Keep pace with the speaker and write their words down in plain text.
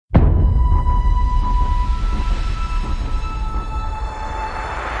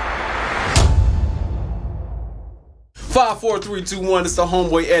5, 4, 3, 2, 1. It's the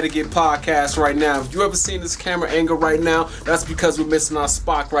Homeboy Etiquette Podcast right now. If you ever seen this camera angle right now, that's because we're missing our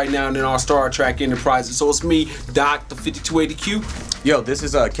Spock right now in our Star Trek Enterprise. So it's me, Doc, the 5280Q. Yo, this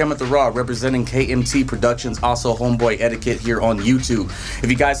is Kenneth the Raw representing KMT Productions, also Homeboy Etiquette here on YouTube. If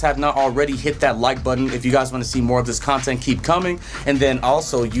you guys have not already, hit that like button. If you guys want to see more of this content, keep coming. And then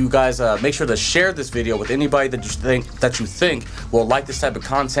also, you guys make sure to share this video with anybody that you think will like this type of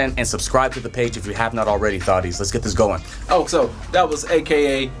content, and subscribe to the page if you have not already, thotties. Let's get this going. Oh, so that was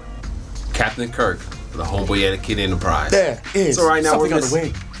AKA Captain Kirk, the Homeboy Etiquette Enterprise. There is so right now something we're on the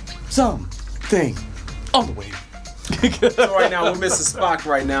way. Something on the way. So right now we're missing Spock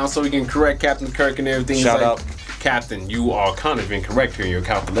right now, so we can correct Captain Kirk and everything. Shout out. Captain, you are kind of incorrect here in your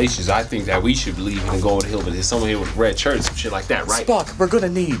calculations. I think that we should leave and go to the hill, but there's someone here with a red shirt and some shit like that, right? Spock, we're gonna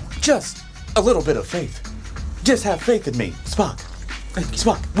need just a little bit of faith. Just have faith in me, Spock.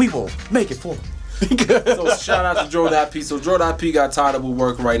 Spock, we will make it forward. So shout out to Joe.P. So Joe.P got tied up with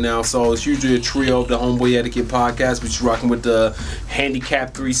work right now, so it's usually a trio of the Homeboy Etiquette Podcast, which is rocking with the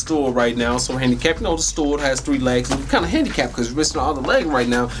Handicap 3 store right now. So Handicap, you know, the store has 3 legs, and we're kind of handicapped because we're missing the other leg right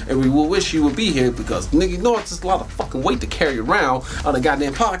now, and we will wish you would be here because, nigga, you know it's just a lot of fucking weight to carry around on a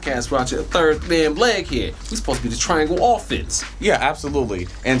goddamn podcast without your third damn leg here. We're supposed to be the triangle offense. Yeah, absolutely.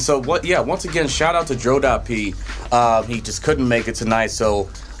 And so, once again, shout out to Joe.P. He just couldn't make it tonight,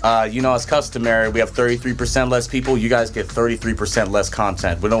 so... you know, as customary, we have 33% less people. You guys get 33% less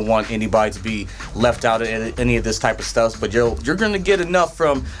content. We don't want anybody to be left out of any of this type of stuff, but you're going to get enough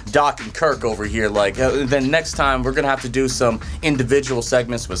from Doc and Kirk over here. Like, then next time, we're going to have to do some individual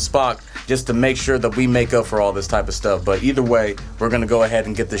segments with Spock just to make sure that we make up for all this type of stuff. But either way, we're going to go ahead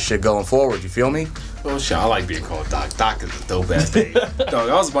and get this shit going forward. You feel me? Oh shit, I like being called Doc. Doc is a dope ass name. Dog,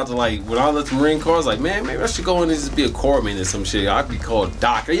 I was about to, like, when I left the Marine Corps, I was like, man, maybe I should go in and just be a corpsman or some shit. I'd be called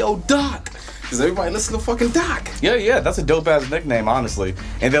Doc. Yo, Doc! Because everybody listen to fucking Doc. Yeah, that's a dope ass nickname, honestly.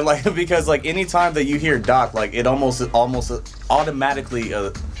 And then, like, because, like, anytime that you hear Doc, like, it almost automatically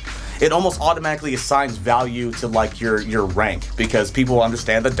assigns value to, like, your rank, because people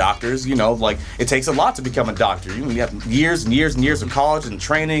understand that doctors, you know, like, it takes a lot to become a doctor. You have years and years and years of college and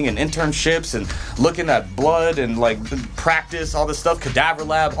training and internships and looking at blood and, like, practice, all this stuff, cadaver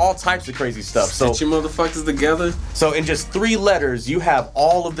lab, all types of crazy stuff. So get your motherfuckers together. So in just 3 letters, you have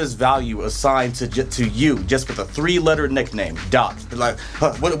all of this value assigned to you just with a 3-letter nickname, Doc. Like,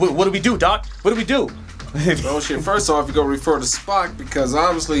 what do we do, Doc? What do we do? Oh shit, first off, you gotta refer to Spock because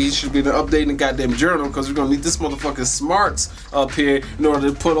obviously he should be updating the goddamn journal because we're gonna need this motherfucking smarts up here in order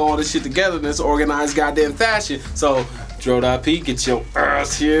to put all this shit together in this organized goddamn fashion. So, Joe.P, get your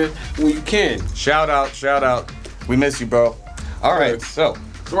ass here when you can. Shout out. We miss you, bro. Alright, so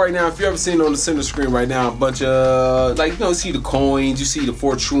right now, if you ever seen on the center screen right now, a bunch of, like, you know, you see the coins, you see the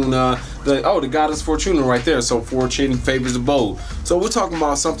Fortuna, the goddess Fortuna right there. So fortune favors the bold. So we're talking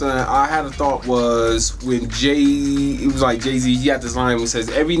about something that I had a thought was when Jay-Z, he had this line where he says,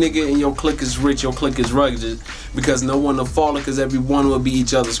 every nigga in your clique is rich, your clique is rugged, because no one will fall because everyone will be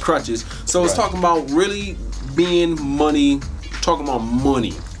each other's crutches. So it's talking about really being money, talking about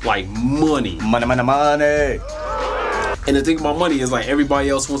money, like money. Money. And the thing about money is, like, everybody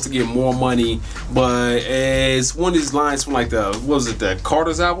else wants to get more money, but it's one of these lines from, like, the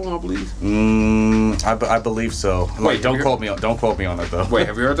Carter's album, I believe. I believe so. Wait, don't quote me on that though. Wait,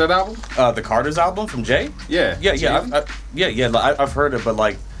 have you heard that album? The Carter's album from Jay? Yeah. I've heard it, but,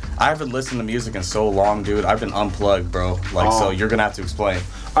 like, I haven't listened to music in so long, dude. I've been unplugged, bro. Like, so you're gonna have to explain.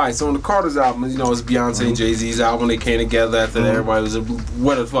 Alright, so on the Carter's album, you know, it's Beyonce and Jay-Z's album. They came together after that. Everybody was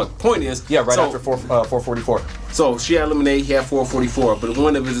what the fuck. Point is, after 444. So she had Lemonade, he had 444. But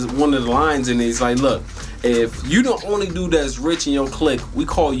one of the lines in it is like, look, if you the only dude that's rich in your clique, we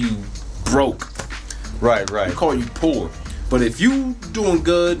call you broke. Right. We call you poor. But if you doing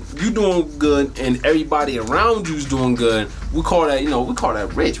good, and everybody around you's doing good, we call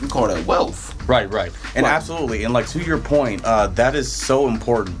that rich. We call that wealth. Right. And absolutely. And, like, to your point, that is so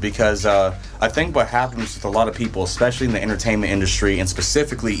important because I think what happens with a lot of people, especially in the entertainment industry and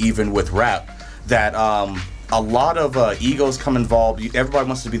specifically even with rap, that a lot of egos come involved. Everybody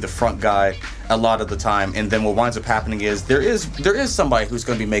wants to be the front guy a lot of the time, and then what winds up happening is there is somebody who's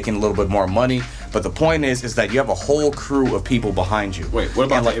going to be making a little bit more money, but the point is that you have a whole crew of people behind you. Wait, what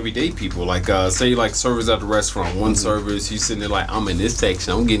about the everyday people? Like, say, like, servers at the restaurant. One server, he's sitting there like, I'm in this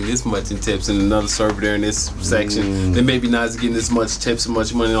section, I'm getting this much in tips, and another server there in this section, then maybe not getting this much tips and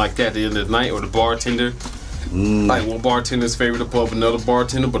much money like that at the end of the night, or the bartender. Like, one bartender's favorite to pull up another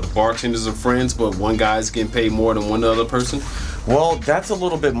bartender, but the bartenders are friends, but one guy's getting paid more than one other person. Well, that's a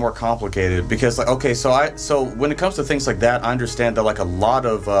little bit more complicated because, like, okay, so when it comes to things like that, I understand that like a lot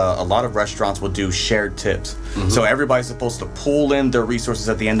of restaurants will do shared tips. So everybody's supposed to pool in their resources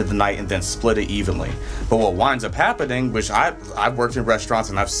at the end of the night and then split it evenly. But what winds up happening, which I've worked in restaurants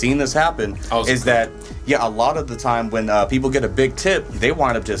and I've seen this happen, is that a lot of the time when people get a big tip, they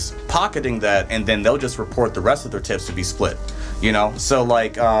wind up just pocketing that and then they'll just report the rest of their tips to be split. You know, so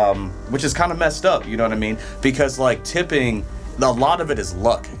like, which is kind of messed up. You know what I mean? Because like tipping, a lot of it is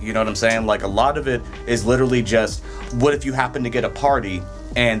luck, you know what I'm saying? Like a lot of it is literally just, what if you happen to get a party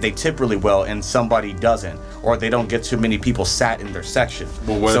and they tip really well and somebody doesn't, or they don't get too many people sat in their section.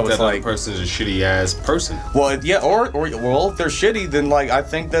 Well, what if that other person is a shitty ass person? Well, yeah, or well, if they're shitty, then like I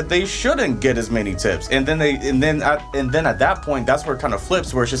think that they shouldn't get as many tips. And then at that point, that's where it kind of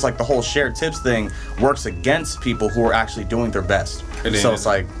flips, where it's just like the whole shared tips thing works against people who are actually doing their best. So it's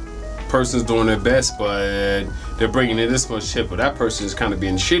like, person's doing their best, but they're bringing in this much tip, but that person is kind of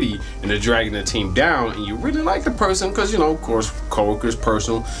being shitty and they're dragging the team down, and you really like the person because, you know, of course, coworkers,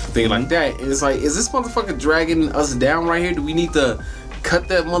 personal thing like that, and it's like, is this motherfucker dragging us down right here? Do we need to cut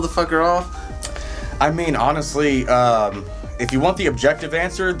that motherfucker off? I mean, honestly, if you want the objective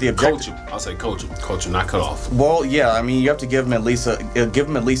answer, coach him. I'll say coach him, not cut off. Well, yeah, I mean, you have to give him at least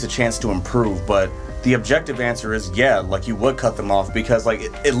a chance to improve, but the objective answer is, yeah, like you would cut them off, because like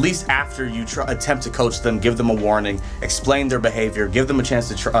at least after you attempt to coach them, give them a warning, explain their behavior, give them a chance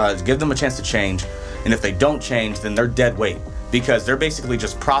to change, and if they don't change, then they're dead weight, because they're basically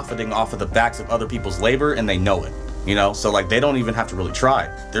just profiting off of the backs of other people's labor, and they know it, you know. So like they don't even have to really try.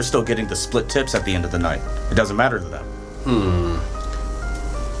 They're still getting the split tips at the end of the night. It doesn't matter to them.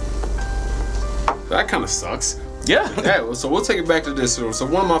 That kind of sucks. Yeah. So we'll take it back to this. So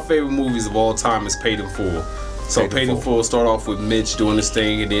one of my favorite movies of all time is Paid in Full. So Paid in Full start off with Mitch doing this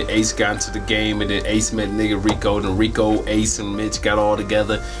thing, and then Ace got into the game, and then Ace met nigga Rico, and Rico, Ace, and Mitch got all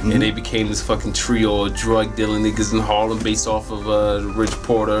together, and they became this fucking trio of drug dealing niggas in Harlem based off of Rich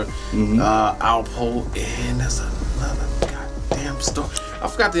Porter, Alpo, and there's another goddamn story. I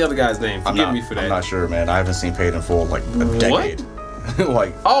forgot the other guy's name. Forgive me for that. I'm not sure, man. I haven't seen Paid in Full in like a decade.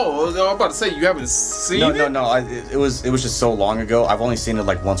 Like, oh, I'm about to say, you haven't seen it? No. It was just so long ago. I've only seen it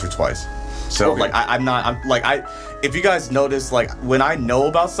like once or twice. So like if you guys notice, like when I know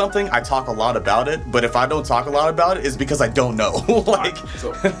about something, I talk a lot about it. But if I don't talk a lot about it, it's because I don't know. Like,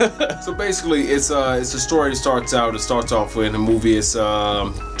 so basically, it's a story that starts off with, in the movie, it's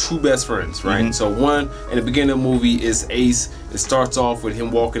two best friends, right? So one in the beginning of the movie is Ace. It starts off with him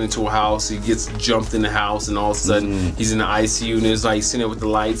walking into a house. He gets jumped in the house, and all of a sudden he's in the ICU, and it's like he's sitting there with the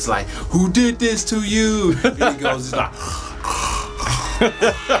lights, like, who did this to you? And he goes, he's like,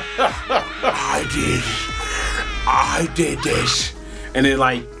 I did this. And it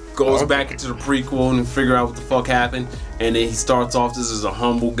like goes back into the prequel and figure out what the fuck happened. And then he starts off this as a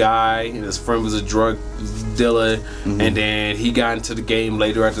humble guy, and his friend was a drug dealer. And then he got into the game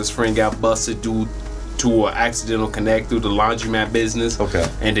later after his friend got busted due to an accidental connect through the laundromat business.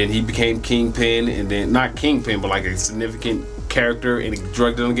 And then he became Kingpin, and then not Kingpin, but like a significant character in a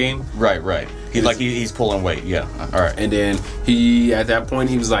drug dealing game. Right. He's pulling weight. Yeah. All right. And then he, at that point,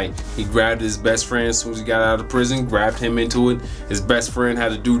 he was like, he grabbed his best friend as soon as he got out of prison, grabbed him into it. His best friend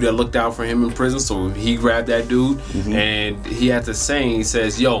had a dude that looked out for him in prison, so he grabbed that dude, and he had to saying, he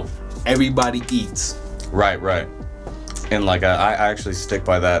says, yo, everybody eats. Right. And like I actually stick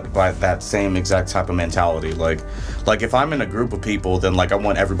by that same exact type of mentality. Like if I'm in a group of people, then like I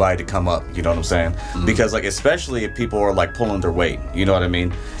want everybody to come up. You know what I'm saying? Because like especially if people are like pulling their weight. You know what I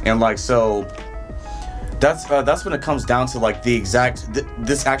mean? And like so. That's when it comes down to like the exact.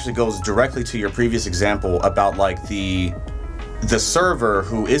 This actually goes directly to your previous example about like the server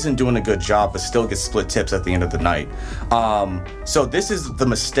who isn't doing a good job but still gets split tips at the end of the night. So this is the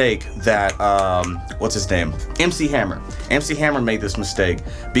mistake that what's his name? MC Hammer. MC Hammer made this mistake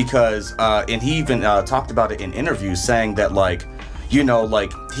because and he even talked about it in interviews, saying that like, you know,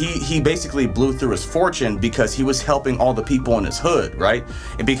 like he basically blew through his fortune because he was helping all the people in his hood, right?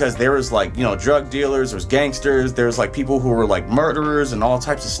 And because there was like, you know, drug dealers, there's gangsters, there's like people who were like murderers and all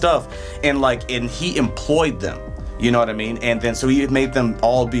types of stuff, and he employed them. You know what I mean? And then so he made them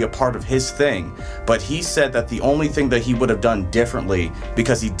all be a part of his thing. But he said that the only thing that he would have done differently,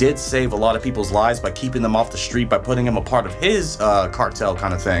 because he did save a lot of people's lives by keeping them off the street, by putting them a part of his cartel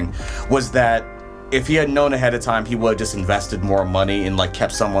kind of thing, was that if he had known ahead of time, he would have just invested more money and like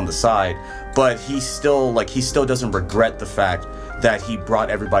kept some on the side. But he still doesn't regret the fact that he brought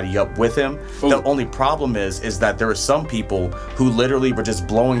everybody up with him. Ooh. The only problem is that there are some people who literally were just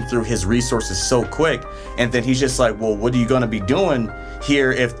blowing through his resources so quick, and then he's just like, well, what are you gonna be doing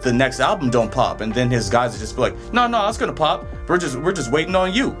here if the next album don't pop? And then his guys are just be like, no, it's gonna pop. We're just waiting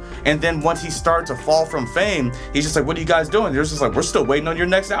on you. And then once he started to fall from fame, he's just like, what are you guys doing? They're just like, we're still waiting on your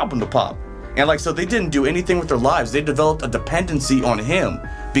next album to pop. And like, so they didn't do anything with their lives. They developed a dependency on him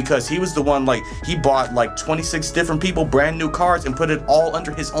because he was the one, like, he bought like 26 different people brand new cars and put it all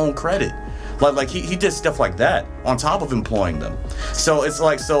under his own credit. Like he did stuff like that on top of employing them. So it's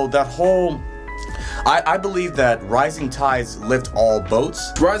like, so that whole, I believe that rising tides lift all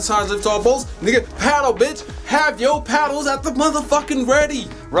boats. Rising tides lift all boats. Nigga, paddle, bitch. Have your paddles at the motherfucking ready.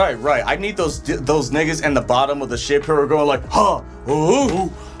 Right. I need those niggas in the bottom of the ship who are going like, huh,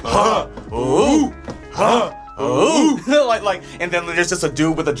 ooh, huh, ooh, huh, ooh. like, and then there's just a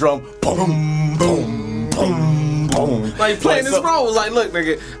dude with a drum, boom, boom, boom, boom. Like playing this role. Like, look,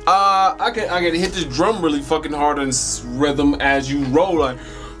 nigga, I can hit this drum really fucking hard in rhythm as you roll. Like,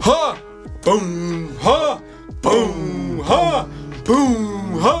 huh, boom, huh, boom, huh,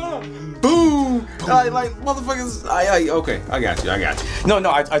 boom, huh, boom. Like motherfuckers. Okay, I got you.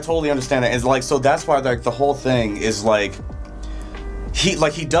 No, I totally understand that. It's like, so that's why like the whole thing is like,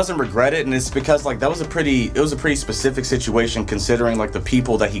 he doesn't regret it, and it's because like it was a pretty specific situation considering like the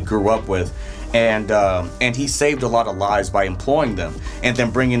people that he grew up with, and he saved a lot of lives by employing them and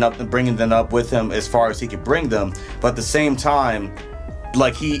then bringing them up with him as far as he could bring them. But at the same time,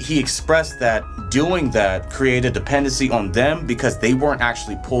 like he expressed that doing that created dependency on them because they weren't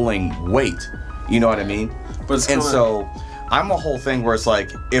actually pulling weight. You know what I mean? But so I'm a whole thing where it's like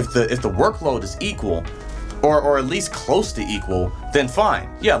if the workload is equal, or at least close to equal, then fine.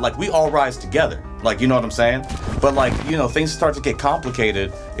 Yeah, like we all rise together. Like, you know what I'm saying? But like, you know, things start to get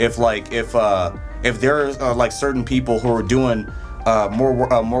complicated if there's like certain people who are doing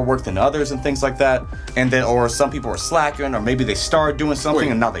more work than others and things like that, and then or some people are slacking, or maybe they start doing something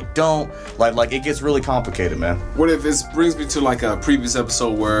and now they don't. Like it gets really complicated, man. What if this brings me to like a previous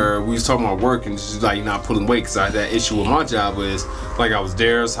episode where we was talking about work and just like not pulling weight, because I had that issue with my job is like I was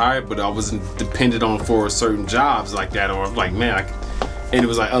there as hired, but I wasn't dependent on for certain jobs like that, or like man, and it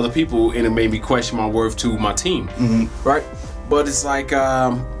was like other people, and it made me question my worth to my team, right? But it's like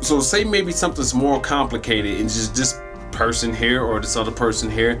so say maybe something's more complicated and just this person here or this other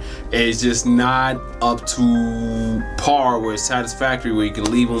person here is just not up to par where it's satisfactory, where you can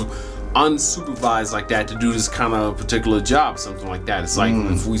leave them unsupervised like that to do this kind of particular job, something like that. It's like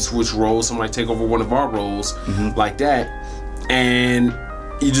if we switch roles, somebody take over one of our roles like that, and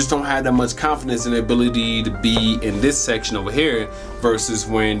you just don't have that much confidence in the ability to be in this section over here versus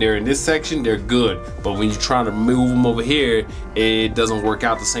when they're in this section, they're good. But when you try to move them over here, it doesn't work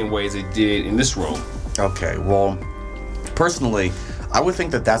out the same way as it did in this role. Okay, well, personally, I would think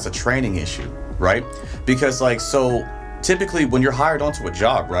that that's a training issue, right? Because like, so typically when you're hired onto a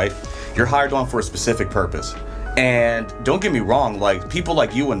job, right, you're hired on for a specific purpose. And don't get me wrong, like people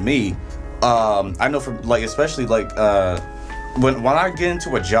like you and me, I know from like, especially like when I get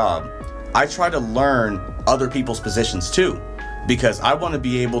into a job, I try to learn other people's positions too, because I want to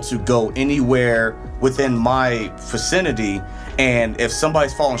be able to go anywhere within my vicinity, and if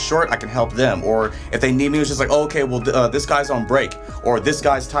somebody's falling short, I can help them. Or if they need me, it's just like, oh, okay, well, this guy's on break, or this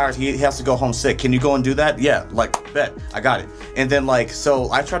guy's tired, he has to go home sick. Can you go and do that? Yeah, like, bet, I got it. And then like, so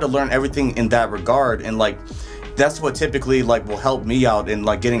I try to learn everything in that regard, and like, that's what typically like will help me out in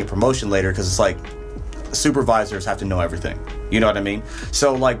like getting a promotion later, because it's like, supervisors have to know everything. You know what I mean?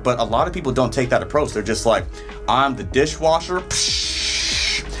 So like, but a lot of people don't take that approach. They're just like, I'm the dishwasher,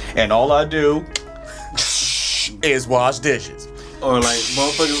 and all I do is wash dishes. Or like,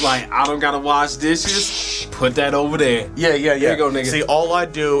 motherfuckers like, I don't gotta wash dishes, put that over there. Yeah. There you go, nigga. See, all I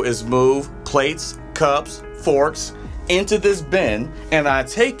do is move plates, cups, forks into this bin, and I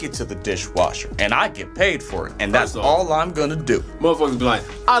take it to the dishwasher, and I get paid for it, and that's all I'm gonna do. Motherfuckers be like,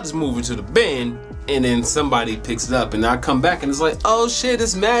 I'll just move it to the bin, and then somebody picks it up, and I come back, and it's like, oh shit,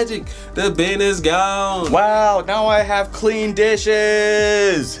 it's magic. The bin is gone. Wow, now I have clean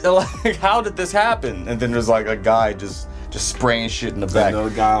dishes. Like, how did this happen? And then there's like a guy just spraying shit in the back. Another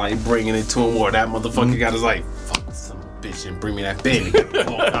guy like bringing it to him, or that motherfucker got his like, fuck some bitch and bring me that bin.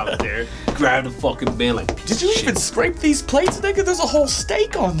 Walk out there, grab the fucking bin like, did you even scrape these plates, nigga? There's a whole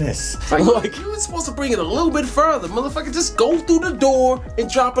steak on this. Like you were supposed to bring it a little bit further, motherfucker. Just go through the door and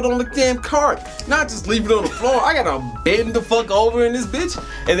drop it on the damn cart, not just leave it on the floor. I gotta bend the fuck over in this bitch.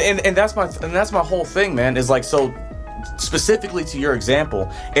 And that's my whole thing, man. Is like, so specifically to your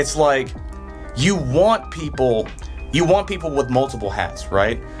example, it's like you want people You want people with multiple hats,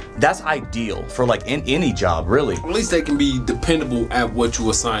 right? That's ideal for like in any job, really. At least they can be dependable at what you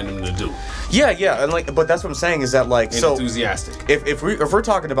assign them to do. Yeah, and like, but that's what I'm saying is that like, And so enthusiastic. if we're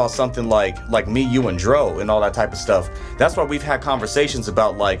talking about something like me, you, and Dro, and all that type of stuff, that's why we've had conversations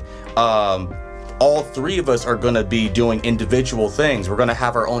about like, all three of us are gonna be doing individual things. We're gonna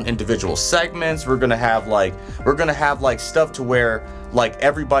have our own individual segments. We're gonna have like stuff to where like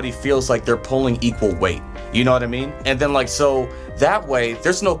everybody feels like they're pulling equal weight. You know what I mean? And then like, so that way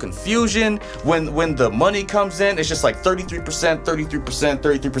there's no confusion when the money comes in. It's just like 33%, 33%,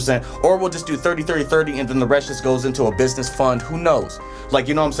 33%, or we'll just do 30, 30, 30, and then the rest just goes into a business fund. Who knows? Like,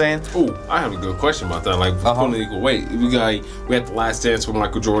 you know what I'm saying? Ooh, I have a good question about that. Like, pulling equal weight. We had the Last Dance with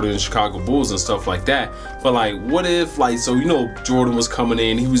Michael Jordan and Chicago Bulls and stuff like that. But like, what if like, so you know, Jordan was coming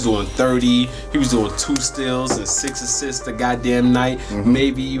in, he was doing 30, he was doing 2 steals and 6 assists a goddamn night,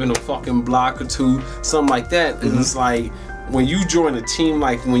 maybe even a fucking block or 2, something like that. And it's like, when you join a team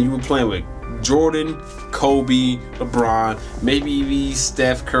like when you were playing with Jordan, Kobe, LeBron, maybe even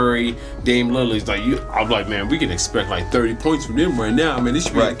Steph Curry, Dame Lillard's like I'm like, man, we can expect like 30 points from them right now. I mean, they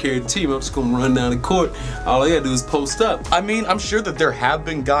should be able to carry the team. I'm just gonna run down the court. All I gotta do is post up. I mean, I'm sure that there have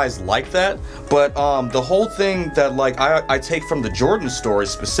been guys like that, but the whole thing that like I take from the Jordan story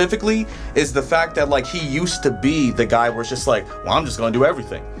specifically is the fact that like he used to be the guy where it's just like, well, I'm just gonna do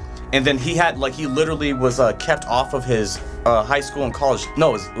everything. And then he literally was kept off of his high school and college.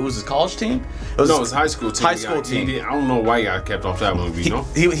 No, it was his college team? It was high school team. High school team. I don't know why he got kept off that one, you know?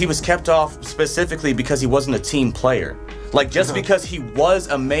 He was kept off specifically because he wasn't a team player. Like, just because he was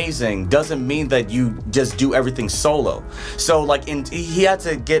amazing doesn't mean that you just do everything solo. So, like, he had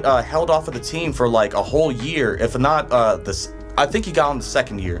to get held off of the team for, like, a whole year, if not I think he got on the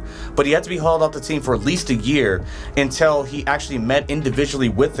 2nd year, but he had to be held off the team for at least a year until he actually met individually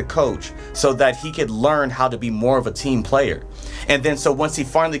with the coach so that he could learn how to be more of a team player. And then so once he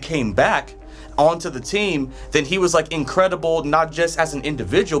finally came back onto the team, then he was like incredible, not just as an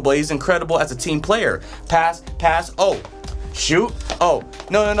individual, but he's incredible as a team player. Pass, oh, shoot, oh,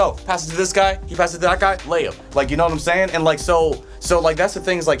 no, pass it to this guy, he passes to that guy, layup. Like, you know what I'm saying? And like, so like that's the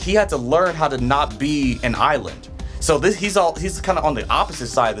thing, is like he had to learn how to not be an island. So he's kind of on the opposite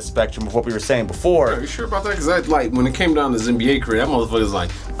side of the spectrum of what we were saying before. Are you sure about that? Because like when it came down to his NBA career, that motherfucker's like,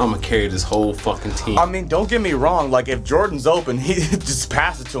 I'm gonna carry this whole fucking team. I mean, don't get me wrong. Like if Jordan's open, he just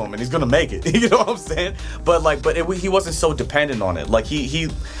pass it to him and he's gonna make it. You know what I'm saying? But like, he wasn't so dependent on it. Like he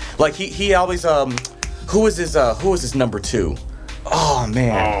always who is his number 2? Oh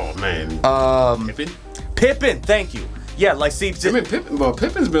man. Pippen. Thank you. Yeah, like see,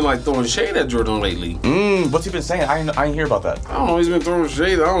 Pippen's been like throwing shade at Jordan lately. What's he been saying? I didn't hear about that. I don't know. He's been throwing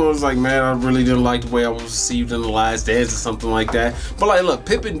shade. I don't know. It's like, man, I really didn't like the way I was received in the Last Dance or something like that. But like, look,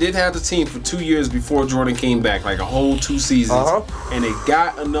 Pippen did have the team for 2 years before Jordan came back, like a whole 2 seasons, and it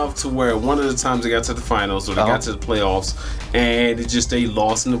got enough to where one of the times they got to the finals or they got to the playoffs, and they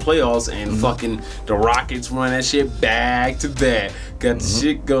lost in the playoffs, and fucking the Rockets run that shit back to back, got the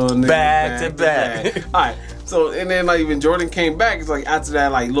shit going back to back. All right. So, and then like when Jordan came back, it's like after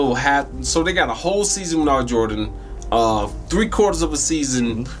that like little half, so they got a whole season without Jordan, 3/4 of a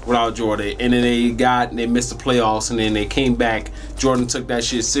season without Jordan, and then they missed the playoffs, and then they came back. Jordan took that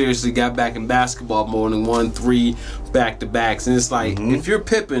shit seriously, got back in basketball more, and won 3 back-to-backs. And it's like, if you're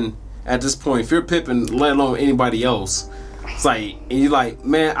Pippen at this point, if you're Pippen, let alone anybody else, it's like, and you're like,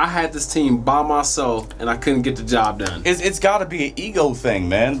 man, I had this team by myself and I couldn't get the job done. It's got to be an ego thing,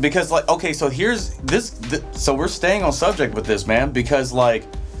 man. Because like, okay, so here's this. So we're staying on subject with this, man. Because like,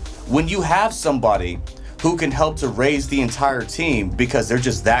 when you have somebody who can help to raise the entire team because they're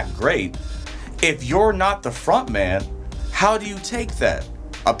just that great, if you're not the front man, how do you take that?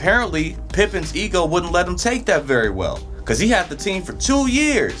 Apparently, Pippen's ego wouldn't let him take that very well because he had the team for 2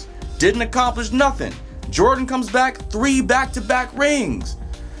 years, didn't accomplish nothing. Jordan comes back, 3 back-to-back rings.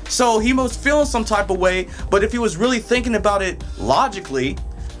 So he was feeling some type of way, but if he was really thinking about it logically,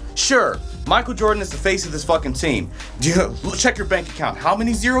 sure, Michael Jordan is the face of this fucking team. Check your bank account. How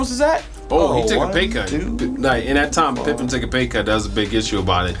many zeros is that? Oh, he took a pay cut. Like, in that time, Pippen took a pay cut. That was a big issue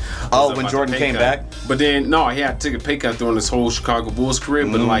about it. When Jordan came back? But then, no, he had to take a pay cut during his whole Chicago Bulls career.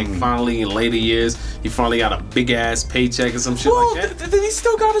 But like, finally, in later years, he finally got a big-ass paycheck or some shit like that. Then he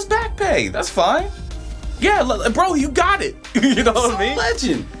still got his back pay. That's fine. Yeah, bro, you got it. You know what I mean?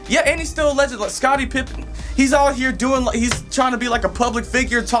 Legend. Yeah, and he's still a legend. Like Scottie Pippen, he's out here doing, like, he's trying to be like a public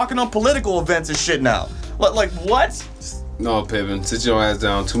figure, talking on political events and shit now. Like what? No, Pippen, sit your ass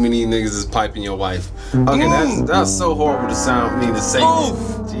down. Too many niggas is piping your wife. Okay, that's so horrible to sound me to say. Oof.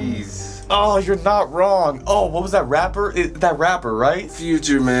 Jeez. Oh, you're not wrong. Oh, what was that rapper? That rapper, right?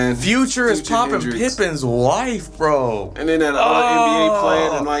 Future, man. Future is popping Hendrix. Pippin's wife, bro. And then that other NBA player,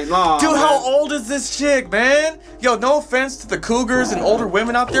 and like, nah. Dude, man. how old is this chick, man? Yo, no offense to the Cougars and older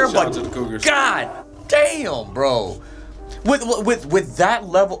women out there, Shout but out to the Cougars. God damn, bro. With that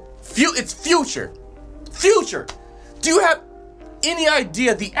level, it's Future. Future. Do you have any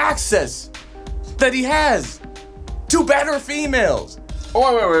idea the access that he has to better females?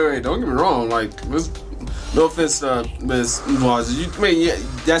 Oh, wait. Don't get me wrong. Like, no offense to Miss Mars.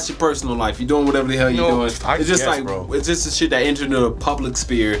 That's your personal life. You're doing whatever the hell you're doing. It's just like, bro. It's just the shit that entered into the public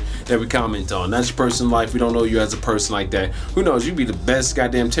sphere that we comment on. That's your personal life. We don't know you as a person like that. Who knows? You be the best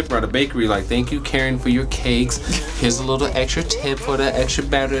goddamn tipper at a bakery. Like, thank you, Karen, for your cakes. Here's a little extra tip for the extra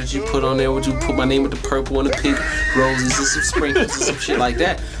batter that you put on there. Would you put my name with the purple and the pink roses and some sprinkles and some shit like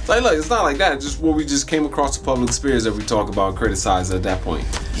that? It's like, look, it's not like that. It's just what we just came across the public spheres that we talk about and criticize at that point.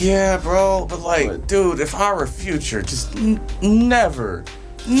 Yeah, bro, but like, dude, if I were Future, just never,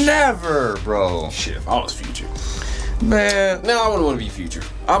 bro. Shit, if I was Future. Man. Now I wouldn't want to be Future.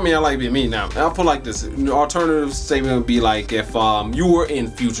 I mean, I like being me now. I'll put it like this. The alternative statement would be like if you were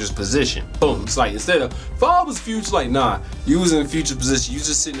in Future's position. Boom. It's like instead of if I was Future, like nah, you was in Future's position. You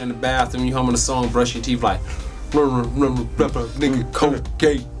just sitting in the bathroom, you humming a song, brushing your teeth, like nigga,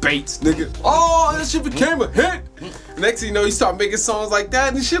 Colgate Bates, nigga. Oh, that shit became a hit. Next thing you know, you start making songs like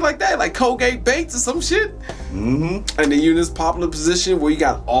that and shit like that, like Colgate Bates or some shit. And then you're in this popular position where you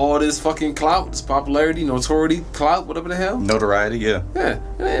got all this fucking clout, this popularity, notoriety, clout, whatever the hell. Notoriety, yeah. Yeah,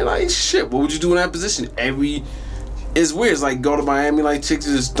 and then like shit, what would you do in that position? It's weird. It's like go to Miami, like chicks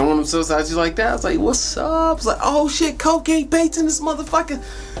just throwing themselves at you like that. It's like, what's up? It's like, oh shit, Colgate Bates in this motherfucker.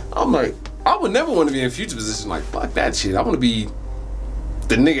 I'm like, I would never want to be in a Future position. Like, fuck that shit. I want to be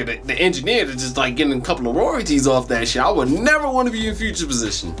the nigga, the engineer that's just like getting a couple of royalties off that shit. I would never want to be in Future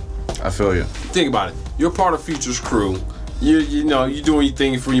position. I feel you. Think about it. You're part of Future's crew. You know, you're doing your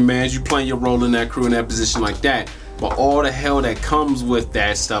thing for your mans. You playing your role in that crew in that position like that. But all the hell that comes with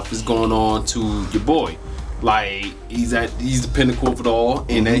that stuff is going on to your boy. Like he's the pinnacle of it all,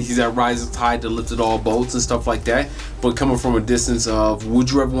 and then he's that rising tide that lifted all boats and stuff like that. But coming from a distance of,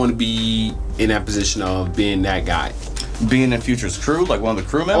 would you ever want to be in that position of being that guy? Being in Future's crew, like one of the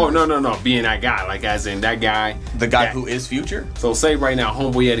crew members? Oh no, being that guy, like as in that guy. The guy who is Future? So say right now,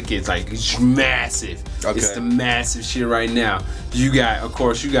 Homeboy Etiquette's like it's massive. Okay. It's the massive shit right now. You got, of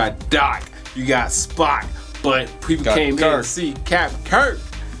course, you got Doc, you got Spock, but people Got came Kirk. here to see Captain Kirk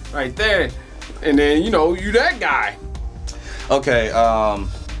right there. And then, you know, you that guy. Okay,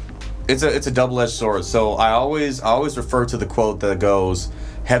 it's a double-edged sword. So I always refer to the quote that goes,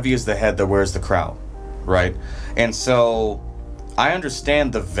 "Heavy is the head that wears the crown," right? And so I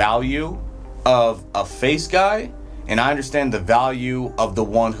understand the value of a face guy, and I understand the value of the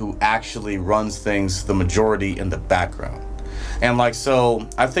one who actually runs things, the majority in the background. And like, so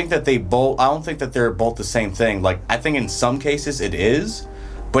I think that I don't think that they're both the same thing. Like, I think in some cases it is,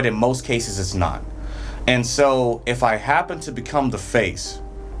 but in most cases it's not. And so if I happen to become the face,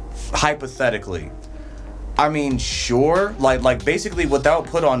 hypothetically, I mean, sure, like basically what that would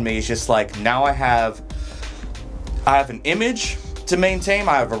put on me is just like, now I have an image to maintain,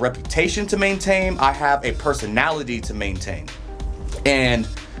 I have a reputation to maintain, I have a personality to maintain. And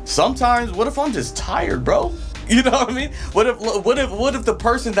sometimes, what if I'm just tired, bro? You know what I mean? What if the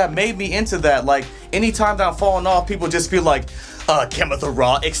person that made me into that, like, anytime that I'm falling off, people just be like, Kenneth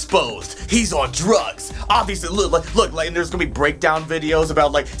Raw exposed. He's on drugs. Obviously, look, and there's gonna be breakdown videos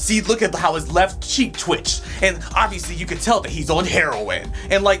about like, see, look at how his left cheek twitched, and obviously you can tell that he's on heroin,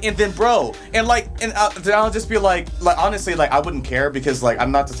 and then bro, and then I'll just be like honestly, like I wouldn't care because like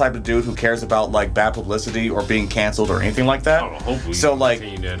I'm not the type of dude who cares about like bad publicity or being canceled or anything like that. Oh, hopefully, so like,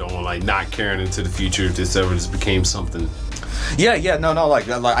 continue that on like not caring into the future if this ever just became something. Yeah, no, like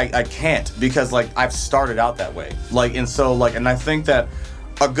I can't because like I've started out that way, like, and so like, and I think that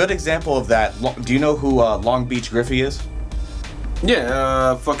a good example of that. Do you know who Long Beach Griffey is?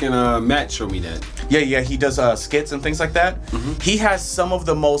 Yeah, Matt showed me that. Yeah, he does skits and things like that. He has some of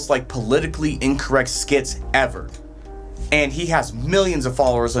the most like politically incorrect skits ever. And he has millions of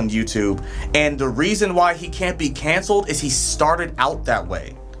followers on YouTube. And the reason why he can't be canceled is he started out that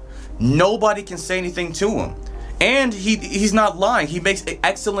way. Nobody can say anything to him. And he's not lying. He makes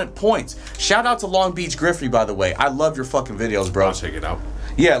excellent points. Shout out to Long Beach Griffey, by the way. I love your fucking videos, bro. I'll check it out.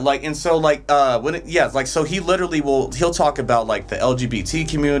 Yeah, like, and so like so he literally he'll talk about like the LGBT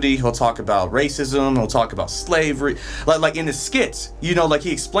community, he'll talk about racism, he'll talk about slavery, like in his skits, like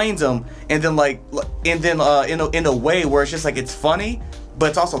he explains them, and then in a way where it's just like it's funny, but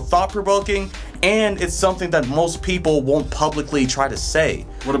it's also thought-provoking, and it's something that most people won't publicly try to say.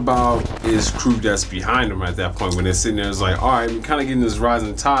 What about his crew that's behind him at that point when they're sitting there? It's like, all right, we're kind of getting this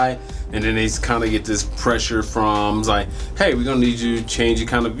rising tide, and then they kind of get this pressure from, it's like, hey, we're gonna need you to change your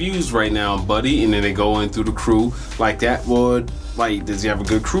kind of views right now, buddy. And then they go in through the crew like that. Well, like, does he have a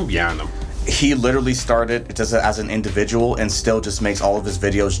good crew behind him? He literally started just as an individual and still just makes all of his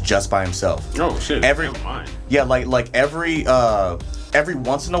videos just by himself. Oh shit! Every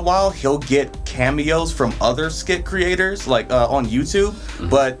once in a while he'll get cameos from other skit creators like on YouTube,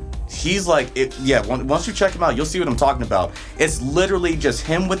 but he's like, once you check him out, you'll see what I'm talking about. It's literally just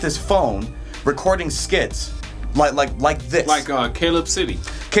him with his phone recording skits like this. Like Caleb City.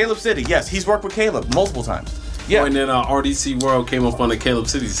 Caleb City, yes, he's worked with Caleb multiple times. Yeah. And then RDC World came up on the Caleb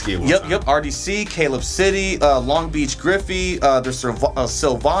City skit. Yep. RDC, Caleb City, Long Beach Griffey. There's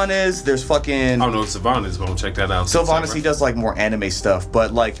Sylvanas. There's fucking. I don't know if Sylvanas, but I'll check that out. Sylvanas, he does like more anime stuff,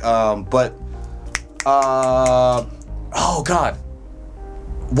 but like, oh god,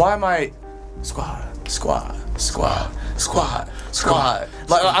 why am I squad?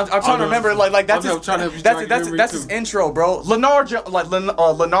 Like I'm trying to remember. Like that's his intro, bro.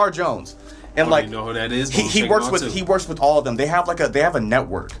 Lenar Jones. And like, you know who that is? He works with all of them. They have a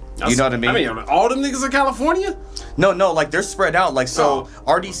network. You know what I mean? I mean, all them niggas in California? No, like they're spread out. Like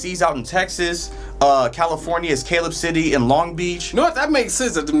RDC's out in Texas. California is Caleb City and Long Beach. You know what? That makes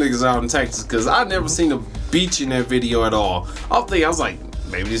sense that them niggas out in Texas because I never seen a beach in that video at all. I was like,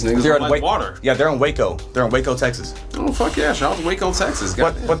 maybe these niggas don't like water. Yeah, they're in Waco. They're in Waco, Texas. Oh fuck yeah! Shout out to Waco, Texas.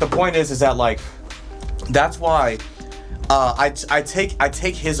 But the point is that like, that's why I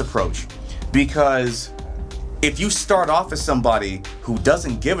take his approach. Because if you start off as somebody who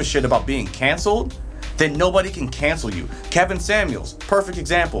doesn't give a shit about being canceled, then nobody can cancel you. Kevin Samuels, perfect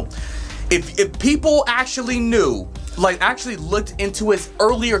example. If people actually knew, like actually looked into his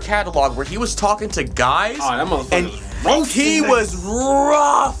earlier catalog where he was talking to guys, that motherfucker and he was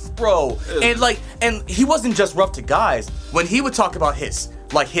rough, bro. And he wasn't just rough to guys. When he would talk about his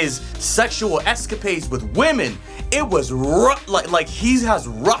sexual escapades with women, it was rough. Like he has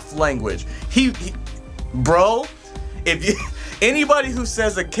rough language. He bro, if anybody who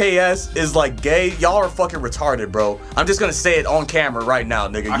says that KS is like gay, y'all are fucking retarded, bro. I'm just gonna say it on camera right now,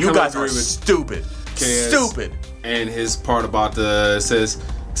 nigga. You guys are stupid. KS stupid. And his part about says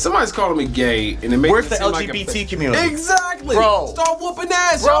somebody's calling me gay, and it makes where's the LGBT community? Exactly, bro. Start whooping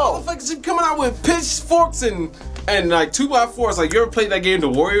ass, bro. Y'all motherfuckers keep coming out with pitchforks and like 2x4s. Like, you ever played that game, The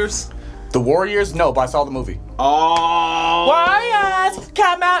Warriors? The Warriors? No, but I saw the movie. Oh. Warriors,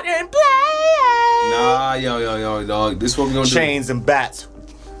 come out and play. Nah, yo, dog. This is what we're gonna do. Chains and bats.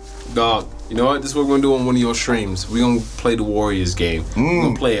 Dog, you know what? This is what we're gonna do on one of your streams. We're gonna play the Warriors game. We're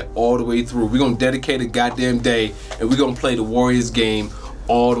gonna play it all the way through. We're gonna dedicate a goddamn day, and we're gonna play the Warriors game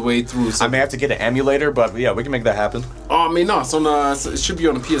all the way through. So I may have to get an emulator, but yeah, we can make that happen. Oh, I mean, no, it's on it should be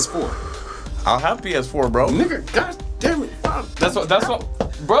on the PS4. I'll have PS4, bro. Nigga, god damn it. That's what.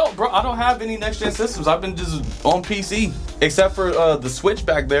 Bro, I don't have any next gen systems. I've been just on PC, except for the Switch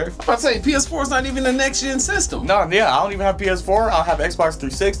back there. I'm about to say PS4 is not even a next gen system. No, yeah, I don't even have PS4. I don't have Xbox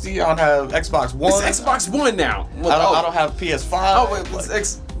 360. I don't have Xbox One. It's Xbox One now. I don't have PS5. Oh wait, it's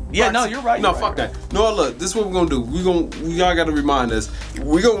X. Yeah, no, you're right. No, fuck that. No, look, this is what we're gonna do. We all gotta remind us.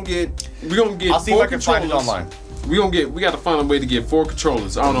 We're gonna get. I'll see if I can find it online. We gotta find a way to get 4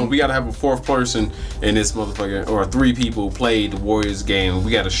 controllers. I don't know. We gotta have a 4th person in this motherfucker, or 3 people play the Warriors game.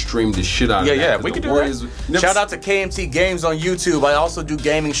 We gotta stream the shit out of that. Yeah, we can do that. Shout out to KMT Games on YouTube. I also do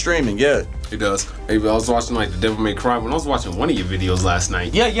gaming streaming. Yeah, it does. Hey, I was watching like the Devil May Cry when I was watching one of your videos last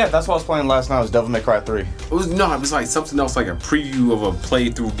night. Yeah, that's what I was playing last night. Was Devil May Cry 3. It was like something else, like a preview of a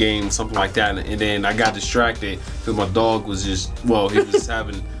playthrough game, something like that. And then I got distracted because my dog was he was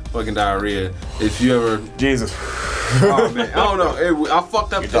having fucking diarrhea. If you ever Jesus. Oh man, I don't know. I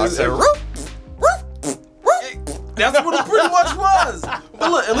fucked up. Your dog said, that's what it pretty much was.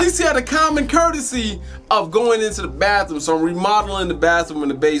 But look, at least he had a common courtesy of going into the bathroom. So I'm remodeling the bathroom in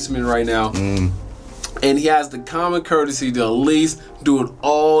the basement right now. And he has the common courtesy to at least do it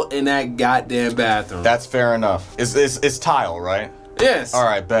all in that goddamn bathroom. That's fair enough. It's tile, right? Yes. All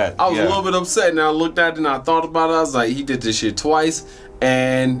right, bet. I was a little bit upset, and I looked at it and I thought about it. I was like, he did this shit twice.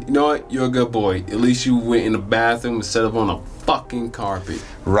 And you know what? You're a good boy. At least you went in the bathroom instead of on a fucking carpet.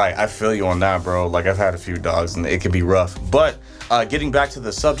 Right, I feel you on that, bro. Like, I've had a few dogs and it can be rough. But getting back to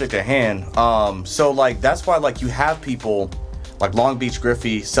the subject at hand, so like that's why like you have people like Long Beach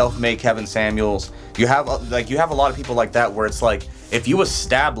Griffey, self-made Kevin Samuels. You have a lot of people like that where it's like if you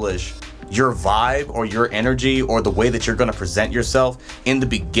establish your vibe or your energy or the way that you're gonna present yourself in the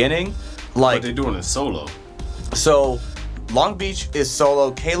beginning, like but they're doing it solo. So Long Beach is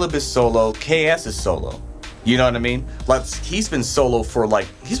solo, Caleb is solo, KS is solo. You know what I mean? Like, he's been solo for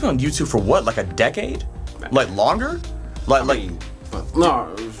he's been on YouTube for what, like a decade? Like longer?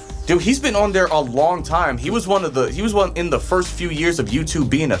 No. Dude, he's been on there a long time. He was one in the first few years of YouTube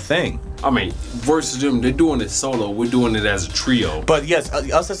being a thing. I mean, versus them, they're doing it solo. We're doing it as a trio. But yes,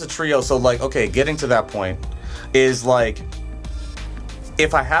 us as a trio. So okay, getting to that point is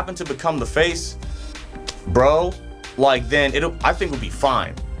if I happen to become the face, bro, then I think it'll be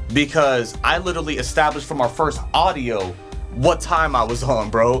fine, because I literally established from our first audio what time I was on,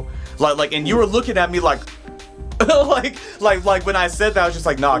 bro. And you were looking at me like when I said that, I was just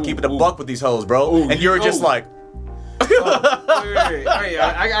like, nah, keep it a buck with these hoes, bro. And you were just like, wait.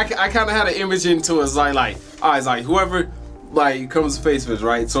 I kind of had an image into it. It's like whoever comes to face with,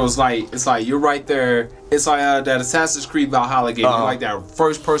 right? So it's like you're right there. It's like that Assassin's Creed Valhalla game. You're like that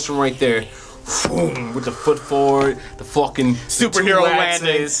first person right there. Boom, with the foot forward, the fucking superhero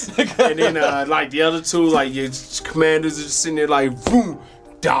landings, and then the other two, your commanders are just sitting there boom,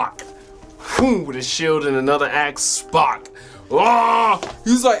 Doc, boom, with a shield and another axe, Spock. Oh,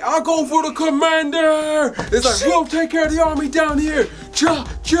 he's like, I'll go for the commander. It's like, we'll take care of the army down here.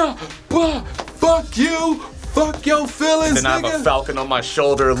 Fuck you. Fuck your feelings, Then I have a falcon on my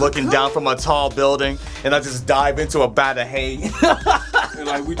shoulder looking down from a tall building, and I just dive into a bat of hay.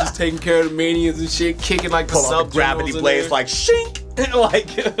 And we just taking care of the manians and shit, kicking the gravity blades shink. And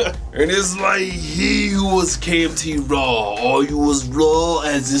it's like, he who was KMT Raw, all you was raw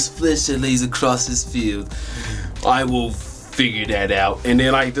as this flesh that lays across this field. I will figure that out. And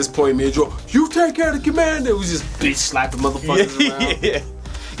then at this point, me and Joe, you take care of the commander. It was just bitch slapping motherfuckers around.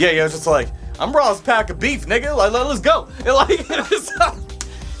 Yeah, just like, I'm Raw's pack of beef, nigga. Let's go.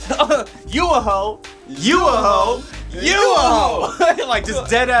 You a hoe. You a hoe. You a hoe. Just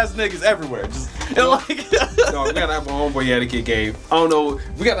dead ass niggas everywhere. No, we gotta have a homeboy etiquette game. I don't know.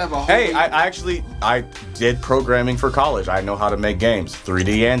 We gotta have a homeboy. Hey, I did programming for college. I know how to make games,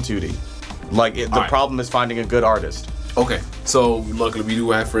 3D and 2D. The problem is finding a good artist. Okay, so luckily we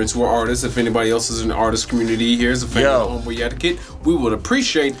do have friends who are artists. If anybody else is in the artist community here is a fan of Homeboy Etiquette, we would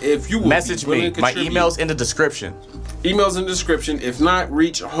appreciate if you would message me. My email's in the description. Email's in the description. If not,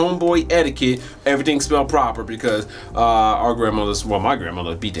 reach Homeboy Etiquette. Everything spelled proper, because my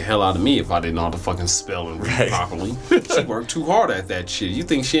grandmother beat the hell out of me if I didn't know how to fucking spell and read properly. She worked too hard at that shit. You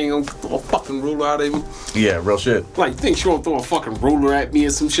think she ain't gonna throw a fucking ruler out at me? Yeah, real shit. You think she won't throw a fucking ruler at me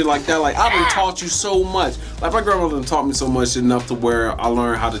or some shit like that? I done taught you so much. My grandmother done taught me so much enough to where I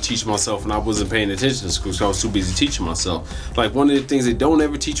learned how to teach myself, and I wasn't paying attention in school, so I was too busy teaching myself. One of the things they don't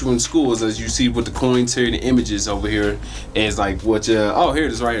ever teach you in school is, as you see with the coins here, the images over here, is here it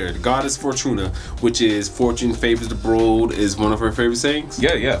is right here. The goddess Fortuna, which is fortune favors the bold, is one of her favorite sayings.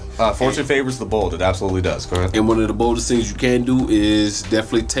 Yeah. Fortune favors the bold. It absolutely does. Go ahead. And one of the boldest things you can do is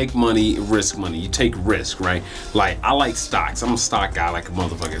definitely take money, risk money. You take risk, right? I like stocks. I'm a stock guy like a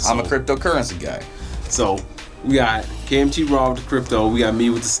motherfucker. So. I'm a cryptocurrency guy. So we got KMT Raw with the crypto, we got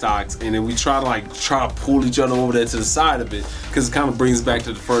me with the stocks, and then we try to pull each other over there to the side of it, because it kind of brings back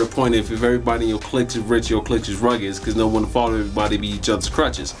to the further point, if everybody in your clique is rich, your clique is rugged, because no one to follow everybody, be each other's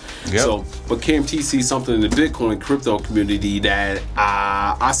crutches. Yep. So, but KMT sees something in the Bitcoin crypto community that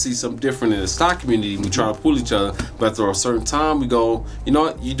I see something different in the stock community. We try to pull each other, but after a certain time, we go, you know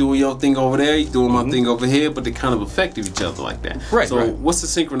what, you doing your thing over there, you doing my thing over here, but they kind of affect each other like that. Right. So, what's the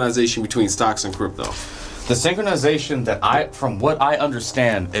synchronization between stocks and crypto? The synchronization that from what I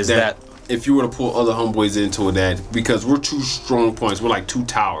understand, is that if you were to pull other homeboys into it, because we're two strong points, we're like two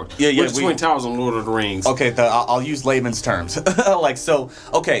towers. Yeah, we're the Twin Towers on Lord of the Rings. Okay, I'll use layman's terms. The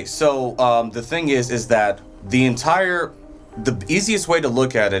thing is that the easiest way to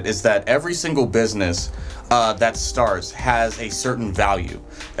look at it is that every single business that starts has a certain value.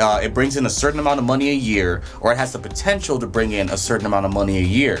 It brings in a certain amount of money a year, or it has the potential to bring in a certain amount of money a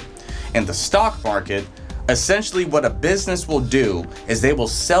year. In the stock market, essentially what a business will do is they will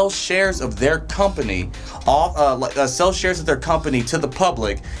sell shares of their company to the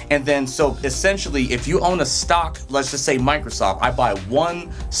public, and then so essentially if you own a stock, let's just say Microsoft, I buy one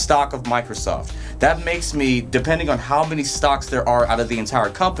stock of Microsoft. That makes me, depending on how many stocks there are out of the entire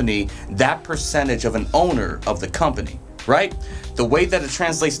company, that percentage of an owner of the company, right? The way that it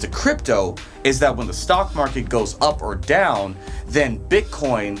translates to crypto is that when the stock market goes up or down, then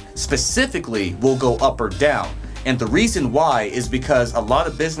Bitcoin specifically will go up or down. And the reason why is because a lot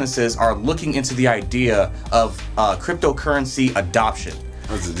of businesses are looking into the idea of cryptocurrency adoption.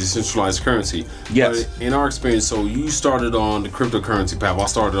 As a decentralized currency. Yes. But in our experience, so you started on the cryptocurrency path. I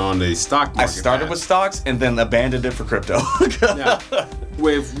started on the stock market I started with stocks and then abandoned it for crypto. Now,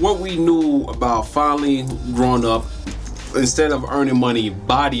 with what we knew about finally growing up, instead of earning money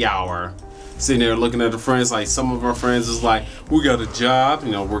by the hour, sitting there looking at the friends, like some of our friends is like, we got a job,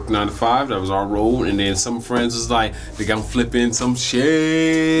 work 9 to 5, that was our role, and then some friends is like, I'm flipping some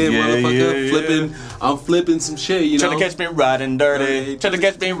shit, motherfucker, I'm flipping some shit, Trying to catch me riding dirty, trying to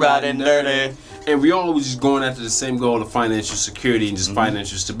catch me riding dirty. And we always just going after the same goal of financial security and just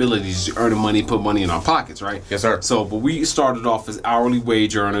financial stability, just earning money, put money in our pockets, right? Yes, sir. So, but we started off as hourly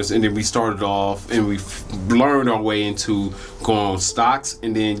wage earners, and then we started off and we learned our way into going on stocks,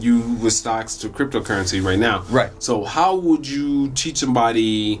 and then you with stocks to cryptocurrency right now. Right. So, how would you teach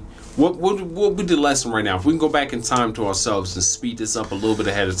somebody? What would be the lesson right now? If we can go back in time to ourselves and speed this up a little bit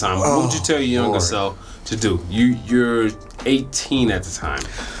ahead of time, what would you tell your younger self to do? You're 18 at the time.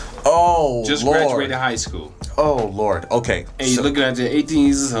 Oh, just Lord. Graduated high school. Oh, Lord. Okay. And you're looking at your 18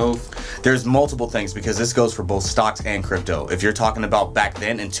 years old. There's multiple things because this goes for both stocks and crypto. If you're talking about back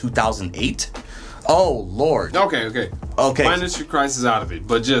then in 2008, oh, Lord. Okay. Financial crisis out of it,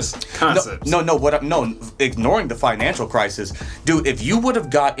 but just concepts. No, ignoring the financial crisis. Dude, if you would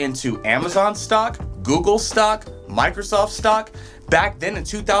have got into Amazon stock, Google stock, Microsoft stock, back then in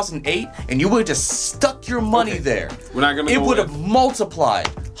 2008, and you would have just stuck your money there, we're not gonna it would have multiplied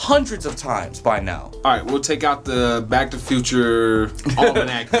hundreds of times by now. All right, we'll take out the Back to the Future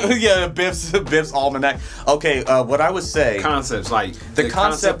almanac. Yeah, Biff's almanac. Okay, what I would say, concepts like the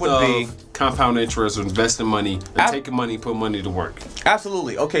concept would be compound interest or investing money and taking money, put money to work.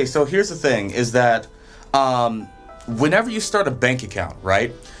 Absolutely. Okay, so here's the thing: is that whenever you start a bank account,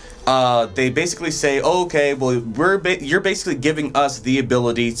 right? They basically say, oh, okay, well, you're basically giving us the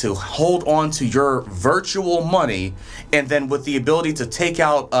ability to hold on to your virtual money, and then with the ability to take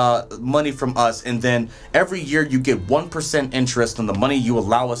out money from us, and then every year you get 1% interest on the money you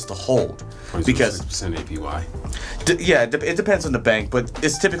allow us to hold. Because 6% APY. It depends on the bank, but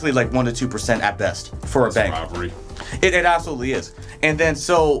it's typically like 1 to 2% at best for a bank. Robbery. It absolutely is. And then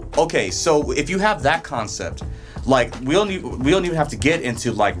so if you have that concept, like we don't even have to get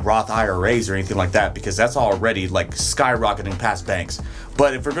into like Roth IRAs or anything like that, because that's already like skyrocketing past banks.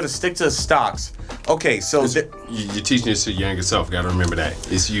 But if we're gonna stick to stocks, okay, so you're teaching this to your younger self. Got to remember that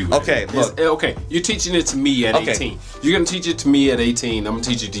it's you. Okay, look. Okay, you're teaching it to me at 18. You're gonna teach it to me at 18. I'm gonna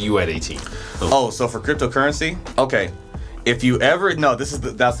teach it to you at 18. So for cryptocurrency, okay. If you ever that's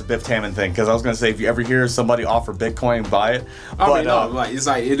the Biff Tannen thing, because I was gonna say if you ever hear somebody offer Bitcoin, buy it. It's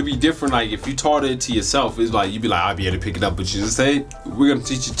like it'll be different. Like if you taught it to yourself, it's like you'd be like, I'll be able to pick it up. But you just say, we're gonna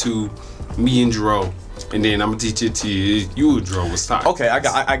teach it to me and Jerome, and then I'm gonna teach it to you and Jerome with stock. Okay, I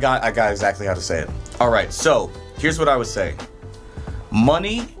got exactly how to say it. All right, so here's what I would say.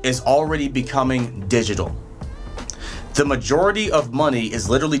 Money is already becoming digital. The majority of money is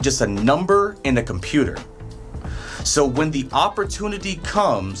literally just a number in a computer. So when the opportunity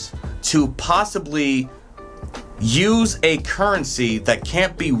comes to possibly use a currency that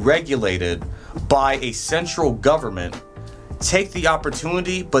can't be regulated by a central government, take the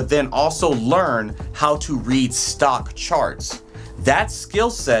opportunity, but then also learn how to read stock charts. That skill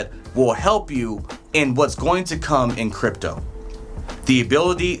set will help you in what's going to come in crypto. The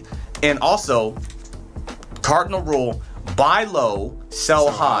ability, and also, cardinal rule, buy low, sell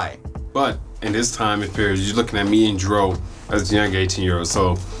high. But in this time and period, you're looking at me and Dro as a young 18-year-old.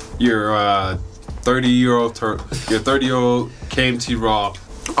 So you're 30-year-old KMT Raw.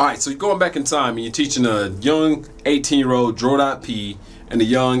 All right, so you're going back in time and you're teaching a young 18-year-old Dro.P and a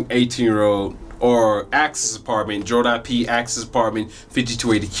young 18-year-old or Access Apartment, Dro.P, Access Apartment,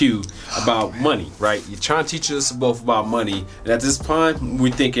 5280Q about money, right? You're trying to teach us both about money. And at this point,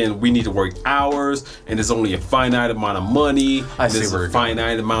 we're thinking we need to work hours and there's only a finite amount of money. We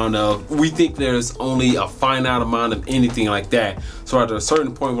think there's only a finite amount of anything like that. So at a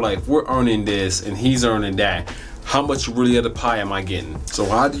certain point, we're like, if we're earning this and he's earning that, how much really of the pie am I getting? So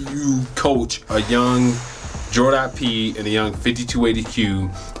how do you coach a young Dro.P and a young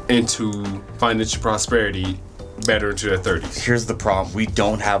 5280Q into financial prosperity better into their 30s? Here's the problem. We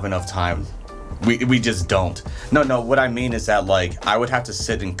don't have enough time. We just don't. No, what I mean is that like I would have to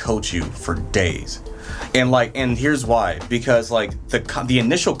sit and coach you for days. And here's why. Because like the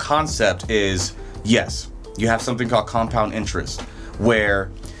initial concept is, yes, you have something called compound interest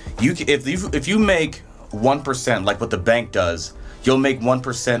where if you make 1% like what the bank does, you'll make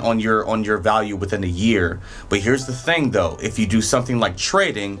 1% on your value within a year. But here's the thing though, if you do something like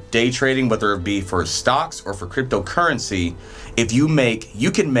trading, day trading, whether it be for stocks or for cryptocurrency,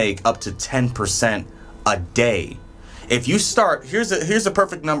 you can make up to 10% a day. If you start, here's a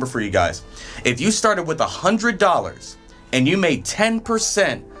perfect number for you guys. If you started with $100 and you made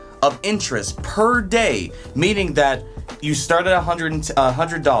 10% of interest per day, meaning that you start at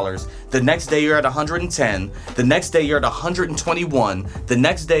 $100. The next day you're at 110. The next day you're at 121. The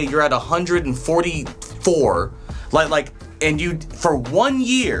next day you're at 144. And you for 1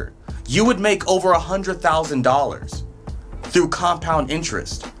 year you would make over $100,000 through compound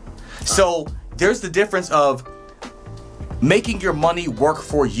interest. So there's the difference of making your money work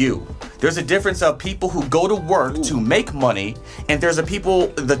for you. There's a difference of people who go to work to make money, and there's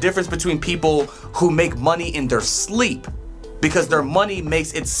the difference between people who make money in their sleep because their money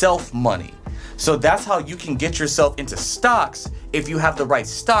makes itself money. So that's how you can get yourself into stocks if you have the right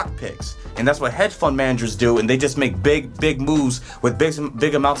stock picks. And that's what hedge fund managers do, and they just make big moves with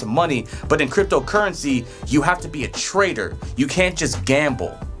big amounts of money. But in cryptocurrency, you have to be a trader. You can't just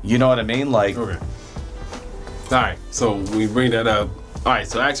gamble. You know what I mean? Like, okay. All right, so we bring that up. All right,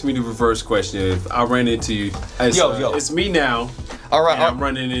 so ask me the reverse question. If I ran into you, it's me now. All right, I'm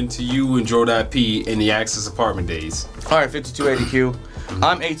running into you and Joe.P in the Access Apartment days. All right, 5280Q.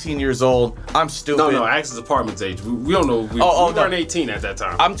 I'm 18 years old. I'm stupid. No, Access Apartments age. We don't know. We weren't 18 at that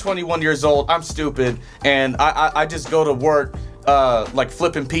time. I'm 21 years old. I'm stupid, and I just go to work like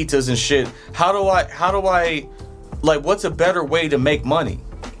flipping pizzas and shit. How do I like? What's a better way to make money?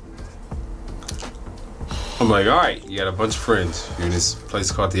 I'm like, all right, you got a bunch of friends. You're in this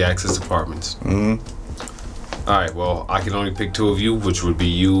place called the Access Apartments. All right, well, I can only pick two of you, which would be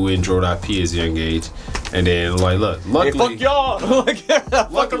you and Joe.P as young age. And then, like, look, luckily... Hey, fuck y'all! Fuck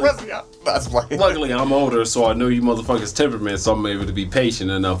the rest of y'all! That's funny. Luckily, I'm older, so I know you motherfuckers' temperament, so I'm able to be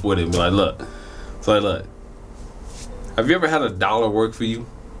patient enough with it and be like, look. So, like, look. Have you ever had $1 work for you?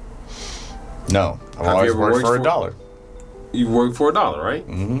 No. I've always worked for $1. You worked for $1, right?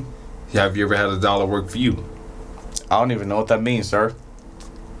 Mm-hmm. Have you ever had $1 work for you? I don't even know what that means, sir.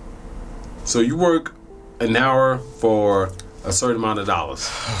 So you work an hour for a certain amount of dollars.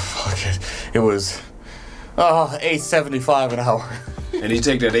 Fuck it. It was $8.75 an hour. And you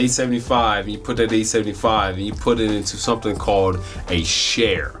take that $8.75 and you put that $8.75 and you put it into something called a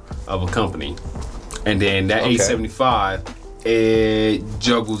share of a company. And then that $8.75, it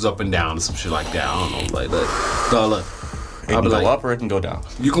juggles up and down and some shit like that. I don't know, like that. So look. It can go up or it can go down.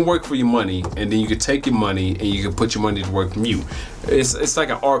 You can work for your money, and then you can take your money and you can put your money to work from you. It's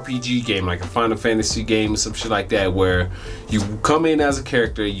like an RPG game, like a Final Fantasy game or some shit like that, where you come in as a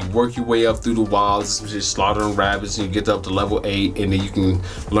character, you work your way up through the wilds, just slaughtering rabbits, and you get up to level 8, and then you can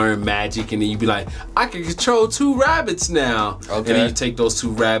learn magic, and then you be like, I can control 2 rabbits now. Okay. And then you take those 2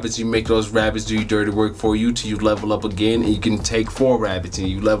 rabbits, you make those rabbits do your dirty work for you till you level up again, and you can take 4 rabbits, and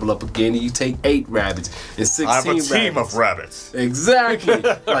you level up again, and you take 8 rabbits, and 16 rabbits. I have a team of rabbits. Exactly.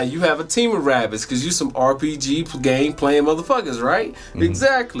 Like, you have a team of rabbits, because you some RPG game playing motherfuckers, right? Mm-hmm.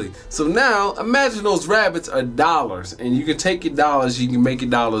 Exactly. So now, imagine those rabbits are dollars, and you can take your dollars, you can make your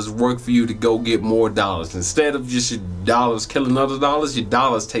dollars work for you to go get more dollars. Instead of just your dollars killing other dollars, your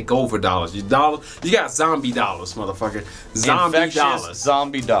dollars take over dollars. You got zombie dollars, motherfucker.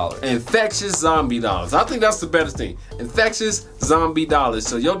 Zombie dollars. Infectious zombie dollars. I think that's the better thing. Infectious zombie dollars.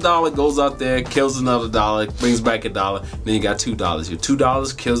 So your dollar goes out there, kills another dollar, brings back $1. Then you got $2. Your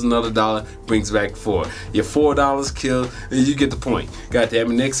 $2 kills another dollar, brings back 4. Your $4 kills, and you get the point.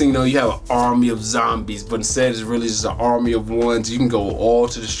 Goddamn it. Next thing you know, you have an army of zombies, but instead it's really just an army of ones. You can go all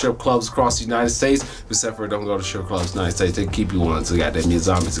to the strip clubs across the United States, except for don't go to strip clubs in the United States. They keep you on, so goddamn your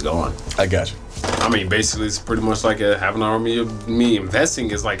zombies to go on. I got you. I mean, basically, it's pretty much like having an army of me.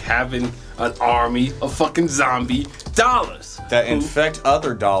 Investing is like having an army of fucking zombie dollars that infect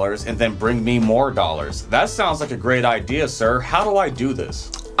other dollars and then bring me more dollars. That sounds like a great idea, sir. How do I do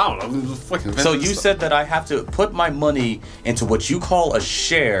this? I don't know. Fucking so you said that I have to put my money into what you call a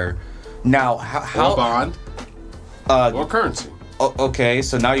share. Now, how or bond or currency. Okay,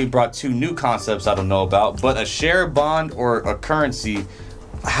 so now you brought 2 new concepts I don't know about, but a share, bond, or a currency.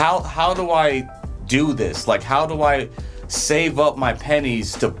 How do I do this? Like, how do I save up my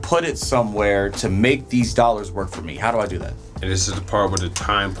pennies to put it somewhere to make these dollars work for me? How do I do that? And this is the part where the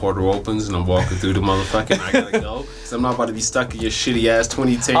time portal opens and I'm walking through the motherfucking. I gotta go. So I'm not about to be stuck in your shitty ass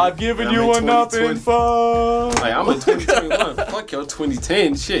 2010. I've given you enough info. Like, I'm in 2021. Fuck your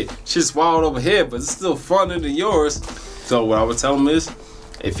 2010 shit. Shit's wild over here, but it's still funner than yours. So what I would tell them is,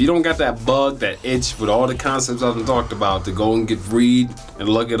 if you don't got that bug, that itch with all the concepts I've talked about, to go and read and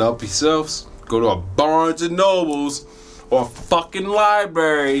look it up yourselves, go to a Barnes and Nobles or a fucking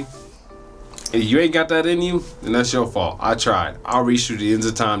library. If you ain't got that in you, then that's your fault. I tried. I'll reach through the ends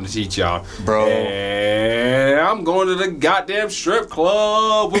of time to teach y'all. Bro. And I'm going to the goddamn strip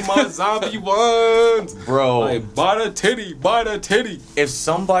club with my zombie ones. Bro. Like, buy the titty. If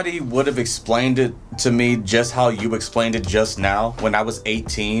somebody would have explained it to me just how you explained it just now, when I was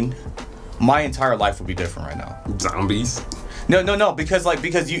 18, my entire life would be different right now. Zombies. No,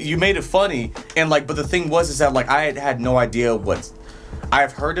 because you made it funny, and like, but the thing was is that like I had no idea what.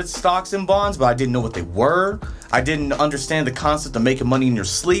 I've heard of stocks and bonds, but I didn't know what they were. I didn't understand the concept of making money in your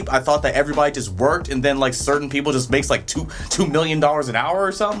sleep. I thought that everybody just worked, and then like certain people just makes like $2 million an hour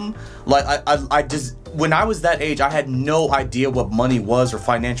or something. Like I just, when I was that age, I had no idea what money was or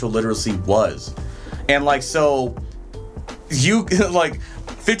financial literacy was, and like so, you like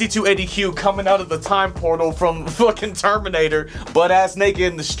 5280Q coming out of the time portal from fucking Terminator, butt ass naked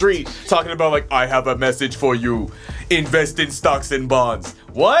in the street, talking about like, I have a message for you. Invest in stocks and bonds.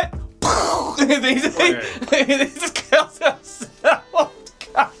 What? They just killed themselves.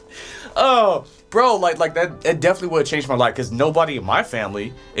 Oh, bro, like that. It definitely would have changed my life because nobody in my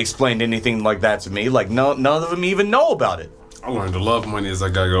family explained anything like that to me. Like none of them even know about it. I learned to love money as I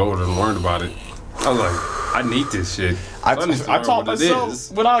got older and learned about it. I was like, I need this shit. I taught myself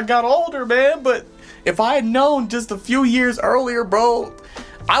when I got older, man. But if I had known just a few years earlier, bro,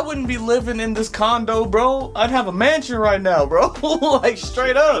 I wouldn't be living in this condo, bro. I'd have a mansion right now, bro. Like,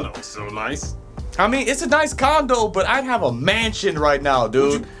 straight up. It's so nice. I mean, it's a nice condo, but I'd have a mansion right now,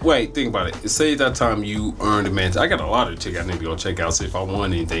 dude. Wait, think about it. Say that time you earned a mansion. I got a lottery ticket I need to go check out, see if I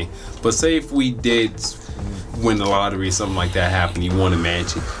won anything. But say if we did win the lottery, something like that happened, you won a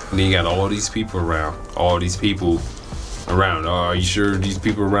mansion, and then you got all these people around. Are you sure these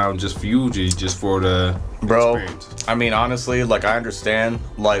people around just for you, just for the experience? I mean, honestly, like I understand,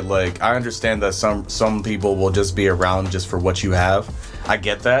 like I understand that some people will just be around just for what you have. I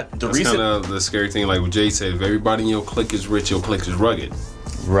get that. That's kind of the scary thing, like what Jay said. If everybody in your clique is rich, your clique is rugged.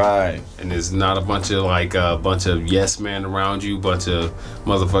 Right. And there's not a bunch of yes men around you, bunch of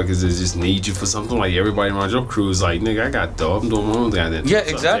motherfuckers that just need you for something. Like everybody around your crew is like, nigga, I got dope. I'm doing my own goddamn. Yeah,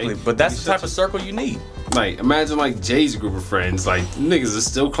 exactly. But that's the type of circle you need. Like, imagine like Jay's group of friends. Like, niggas are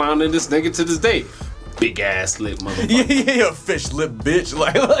still clowning this nigga to this day. Big ass lip motherfucker. Yeah, fish lip bitch.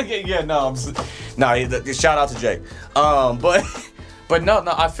 Shout out to Jay. But no,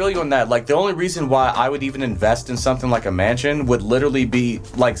 I feel you on that. Like, the only reason why I would even invest in something like a mansion would literally be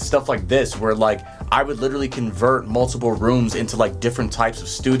like stuff like this, where like I would literally convert multiple rooms into like different types of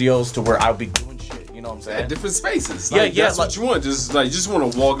studios to where I would be doing shit. You know what I'm saying? Yeah, different spaces. Like, that's what you want. Just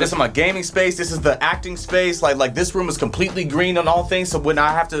want to walk. This is my gaming space. This is the acting space. Like this room is completely green on all things. So when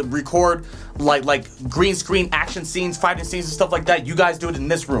I have to record like green screen action scenes, fighting scenes, and stuff like that, you guys do it in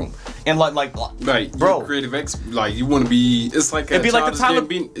this room. And like bro, creative you want to be. It's like it'd be like the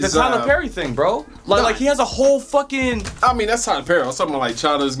Tyler Perry thing, bro. Like he has a whole fucking. I mean, that's Tyler Perry. I was talking about like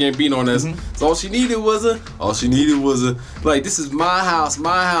Childish Gambino on this. So all she needed was a. Like, this is my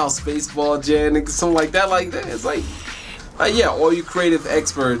house, baseball jam, something like that. Like that. It's like yeah, all you creative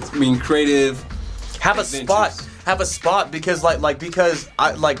experts. I mean, creative. Have a spot because because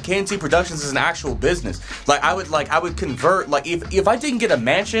I like KNT Productions is an actual business. I would convert, like if I didn't get a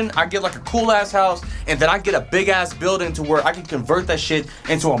mansion, I'd get like a cool ass house, and then I'd get a big ass building to where I could convert that shit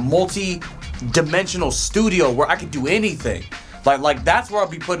into a multi-dimensional studio where I could do anything. Like that's where I'll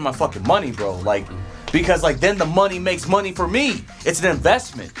be putting my fucking money, bro. Like, because like then the money makes money for me. It's an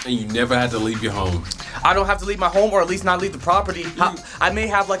investment. And you never had to leave your home. I don't have to leave my home, or at least not leave the property. I may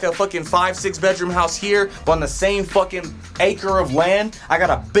have like a fucking 5-6 bedroom house here, but on the same fucking acre of land, I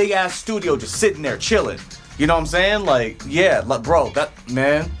got a big ass studio just sitting there chilling. You know what I'm saying? Like, yeah, like, bro, that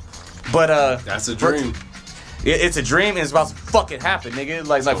man. But that's a dream. It's a dream, and it's about to fucking happen, nigga.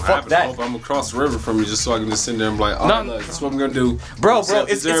 Like fuck that. I hope I'm across the river from you just so I can just sit there and be like, oh, look, that's what I'm gonna do. Bro,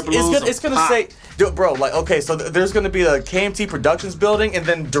 it's gonna say, dude, bro, like, okay, so there's gonna be a KMT Productions building, and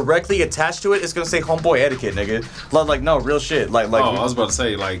then directly attached to it, it's gonna say Homeboy Etiquette, nigga. Like, no, real shit. Like. Oh, I was about to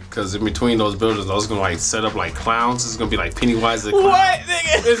say, like, because in between those buildings, I was gonna like set up like clowns. It's gonna be like Pennywise the clown. What,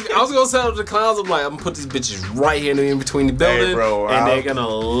 nigga? I was gonna set up the clowns. I'm like, I'm gonna put these bitches right here in between the building, hey, bro, and they're gonna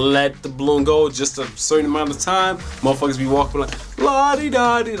let the balloon go just a certain amount of time. Motherfuckers be walking like, la di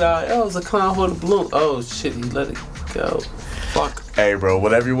da di da. Oh, it was a clown holding the balloon. Oh shit, he let it go. Fuck. Hey, bro,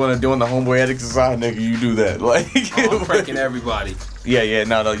 whatever you want to do on the Homeboy Etiquette side, nigga, you do that. Like, I'm pranking everybody. Yeah.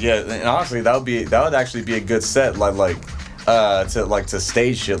 And honestly, that would actually be a good set, to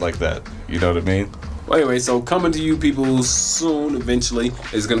stage shit like that. You know what I mean? Well, anyway, so coming to you people soon, eventually,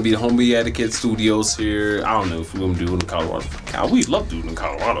 is going to be the Homeboy Etiquette Studios here. I don't know if we're going to do it in Colorado. We love doing it in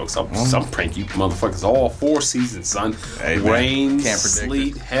Colorado, because I'm prank you motherfuckers all 4 seasons, son. Hey, rain,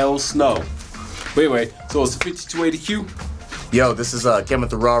 sleet, hell, snow. But anyway, so it's the 5280Q. Yo, this is Kevin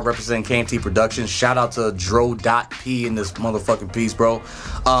the Raw representing KMT Productions. Shout out to Dro.P in this motherfucking piece, bro.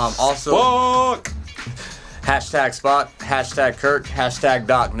 Also, fuck. Hashtag Spot, hashtag Kirk, hashtag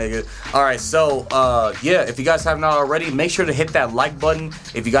Doc, nigga. All right, so yeah, if you guys have not already, make sure to hit that like button.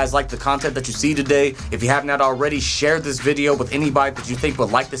 If you guys like the content that you see today, if you have not already, share this video with anybody that you think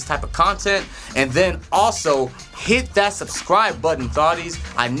would like this type of content, and then also hit that subscribe button, thotties.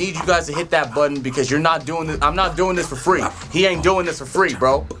 I need you guys to hit that button because you're not doing this. I'm not doing this for free. He ain't doing this for free,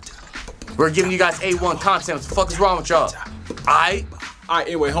 bro. We're giving you guys A1 content. What the fuck is wrong with y'all? Alright,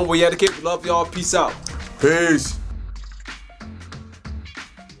 anyway, homeboy etiquette. Love y'all. Peace out. Peace.